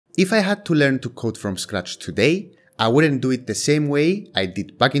If I had to learn to code from scratch today, I wouldn't do it the same way I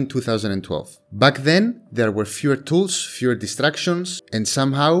did back in 2012. Back then, there were fewer tools, fewer distractions, and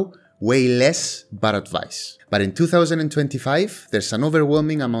somehow way less bad advice. But in 2025, there's an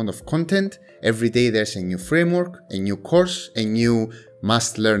overwhelming amount of content. Every day there's a new framework, a new course, a new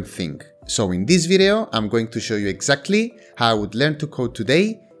must-learn thing. So in this video, I'm going to show you exactly how I would learn to code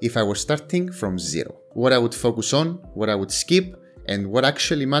today if I were starting from zero. What I would focus on, what I would skip, and what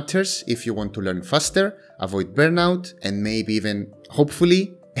actually matters if you want to learn faster, avoid burnout, and maybe even,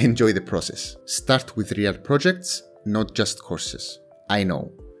 hopefully, enjoy the process. Start with real projects, not just courses. I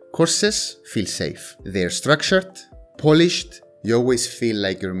know, courses feel safe. They're structured, polished, you always feel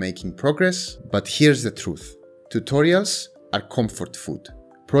like you're making progress, but here's the truth. Tutorials are comfort food.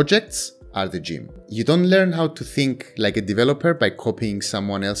 Projects are the gym. You don't learn how to think like a developer by copying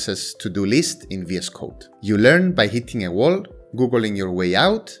someone else's to-do list in VS Code. You learn by hitting a wall, Googling your way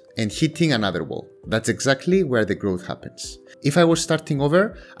out, and hitting another wall. That's exactly where the growth happens. If I were starting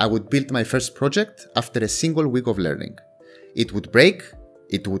over, I would build my first project after a single week of learning. It would break,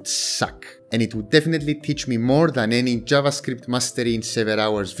 it would suck, and it would definitely teach me more than any JavaScript mastery in 7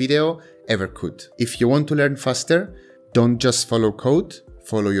 hours video ever could. If you want to learn faster, don't just follow code,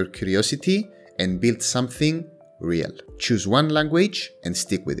 follow your curiosity and build something real. Choose one language and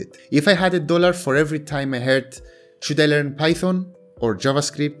stick with it. If I had $1 for every time I heard, should I learn Python or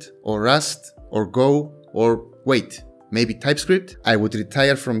JavaScript or Rust or Go or wait, maybe TypeScript, I would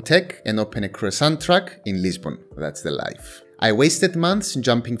retire from tech and open a croissant truck in Lisbon. That's the life. I wasted months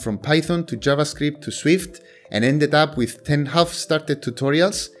jumping from Python to JavaScript to Swift and ended up with 10 half-started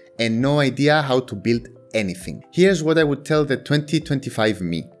tutorials and no idea how to build anything. Here's what I would tell the 2025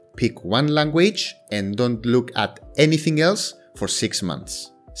 me. Pick one language and don't look at anything else for 6 months.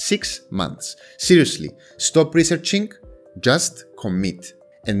 6 months. Seriously, stop researching, just commit.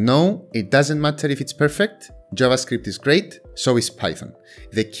 And no, it doesn't matter if it's perfect. JavaScript is great, so is Python.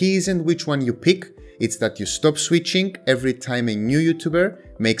 The key isn't which one you pick, it's that you stop switching every time a new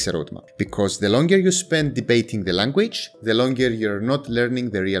YouTuber makes a roadmap. Because the longer you spend debating the language, the longer you're not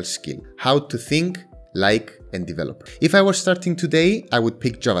learning the real skill. How to think like a developer. If I were starting today, I would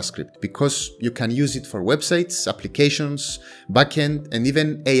pick JavaScript because you can use it for websites, applications, backend, and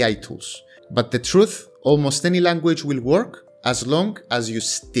even AI tools. But the truth, almost any language will work as long as you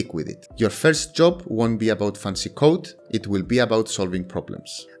stick with it. Your first job won't be about fancy code, it will be about solving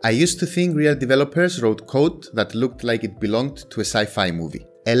problems. I used to think real developers wrote code that looked like it belonged to a sci-fi movie.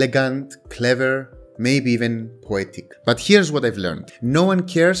 Elegant, clever, maybe even poetic. But here's what I've learned. No one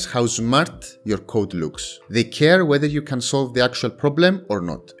cares how smart your code looks. They care whether you can solve the actual problem or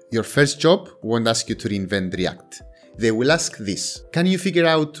not. Your first job won't ask you to reinvent React. They will ask this. Can you figure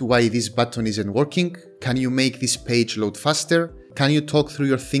out why this button isn't working? Can you make this page load faster? Can you talk through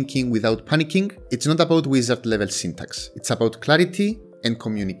your thinking without panicking? It's not about wizard level syntax. It's about clarity and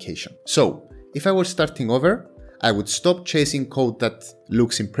communication. So, if I were starting over, I would stop chasing code that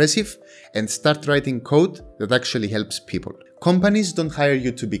looks impressive and start writing code that actually helps people. Companies don't hire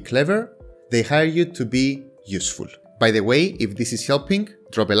you to be clever, they hire you to be useful. By the way, if this is helping,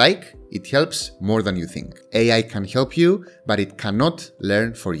 drop a like, it helps more than you think. AI can help you, but it cannot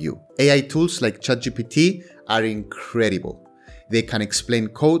learn for you. AI tools like ChatGPT are incredible. They can explain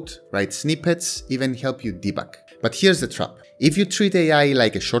code, write snippets, even help you debug. But here's the trap. If you treat AI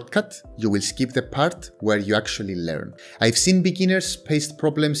like a shortcut, you will skip the part where you actually learn. I've seen beginners paste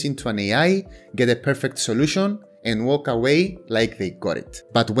problems into an AI, get a perfect solution, and walk away like they got it.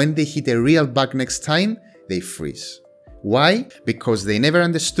 But when they hit a real bug next time, they freeze. Why? Because they never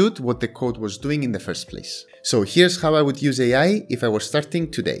understood what the code was doing in the first place. So here's how I would use AI if I were starting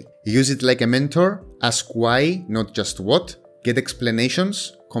today. Use it like a mentor, ask why, not just what, get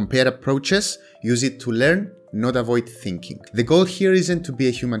explanations, compare approaches, use it to learn, not avoid thinking. The goal here isn't to be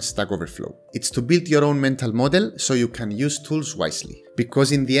a human Stack Overflow. It's to build your own mental model so you can use tools wisely.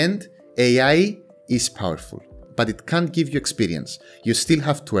 Because in the end, AI is powerful, but it can't give you experience. You still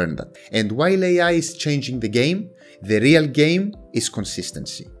have to earn that. And while AI is changing the game, the real game is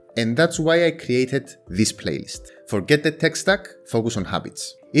consistency. And that's why I created this playlist. Forget the tech stack, focus on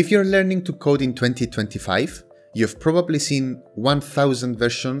habits. If you're learning to code in 2025, you've probably seen 1000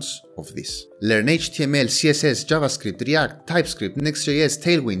 versions of this. Learn HTML, CSS, JavaScript, React, TypeScript, Next.js,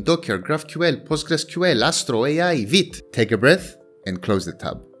 Tailwind, Docker, GraphQL, PostgreSQL, Astro, AI, Vite. Take a breath and close the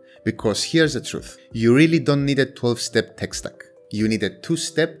tab. Because here's the truth. You really don't need a 12-step tech stack. You need a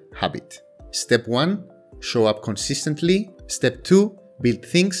 2-step habit. Step 1, show up consistently. Step 2, build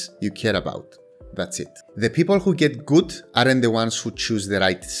things you care about. That's it. The people who get good aren't the ones who choose the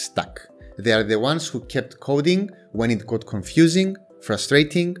right stack. They are the ones who kept coding when it got confusing,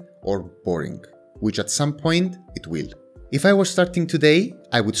 frustrating, or boring, which at some point it will. If I were starting today,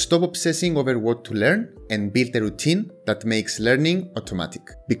 I would stop obsessing over what to learn and build a routine that makes learning automatic.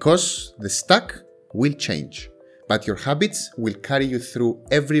 Because the stack will change, but your habits will carry you through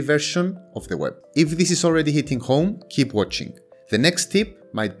every version of the web. If this is already hitting home, keep watching. The next tip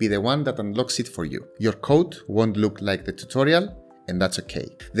might be the one that unlocks it for you. Your code won't look like the tutorial, and that's okay.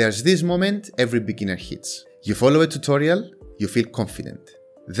 There's this moment every beginner hits. You follow a tutorial, you feel confident.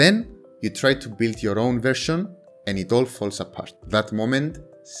 Then you try to build your own version, and it all falls apart. That moment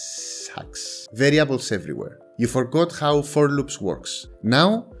sucks. Variables everywhere. You forgot how for loops works.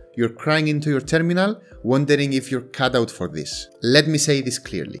 Now you're crying into your terminal, wondering if you're cut out for this. Let me say this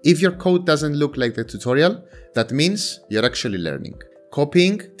clearly. If your code doesn't look like the tutorial, that means you're actually learning.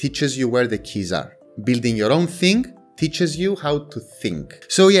 Copying teaches you where the keys are. Building your own thing teaches you how to think.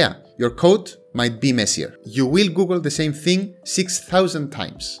 So yeah, your code might be messier. You will Google the same thing 6,000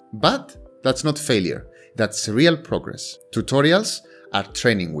 times. But that's not failure. That's real progress. Tutorials are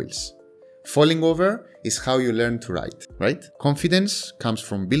training wheels. Falling over is how you learn to write, right? Confidence comes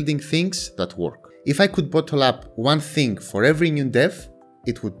from building things that work. If I could bottle up one thing for every new dev,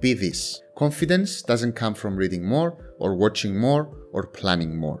 it would be this. Confidence doesn't come from reading more or watching more or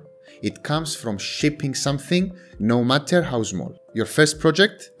planning more. It comes from shipping something, no matter how small. Your first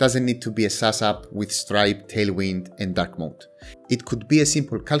project doesn't need to be a SaaS app with Stripe, Tailwind, and dark mode. It could be a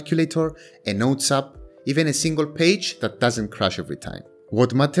simple calculator, a notes app, even a single page that doesn't crash every time.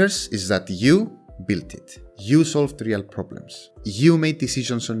 What matters is that you built it. You solved real problems. You made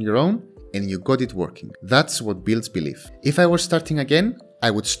decisions on your own and you got it working. That's what builds belief. If I were starting again,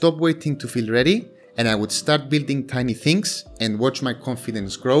 I would stop waiting to feel ready and I would start building tiny things and watch my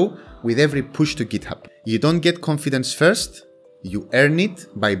confidence grow with every push to GitHub. You don't get confidence first, you earn it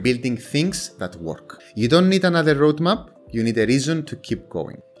by building things that work. You don't need another roadmap, you need a reason to keep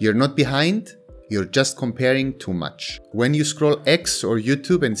going. You're not behind, you're just comparing too much. When you scroll X or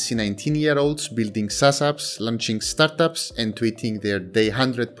YouTube and see 19-year-olds building SaaS apps, launching startups, and tweeting their day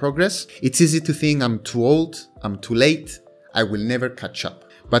 100 progress, it's easy to think I'm too old, I'm too late, I will never catch up.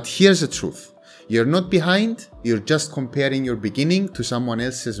 But here's the truth. You're not behind, you're just comparing your beginning to someone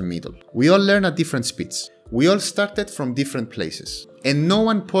else's middle. We all learn at different speeds. We all started from different places. And no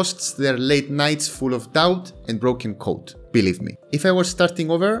one posts their late nights full of doubt and broken code. Believe me. If I were starting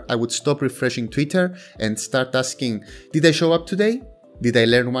over, I would stop refreshing Twitter and start asking, did I show up today? Did I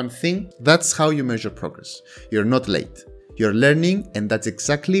learn one thing? That's how you measure progress. You're not late. You're learning, and that's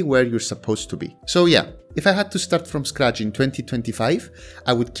exactly where you're supposed to be. So yeah, if I had to start from scratch in 2025,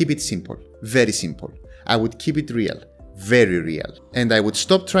 I would keep it simple. Very simple. I would keep it real. Very real. And I would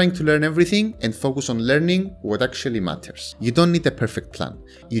stop trying to learn everything and focus on learning what actually matters. You don't need a perfect plan.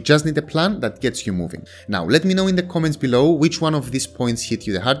 You just need a plan that gets you moving. Now, let me know in the comments below which one of these points hit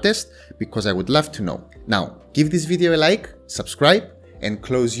you the hardest, because I would love to know. Now, give this video a like, subscribe, and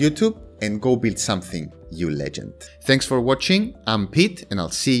close YouTube and go build something, you legend. Thanks for watching. I'm Pete, and I'll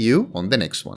see you on the next one.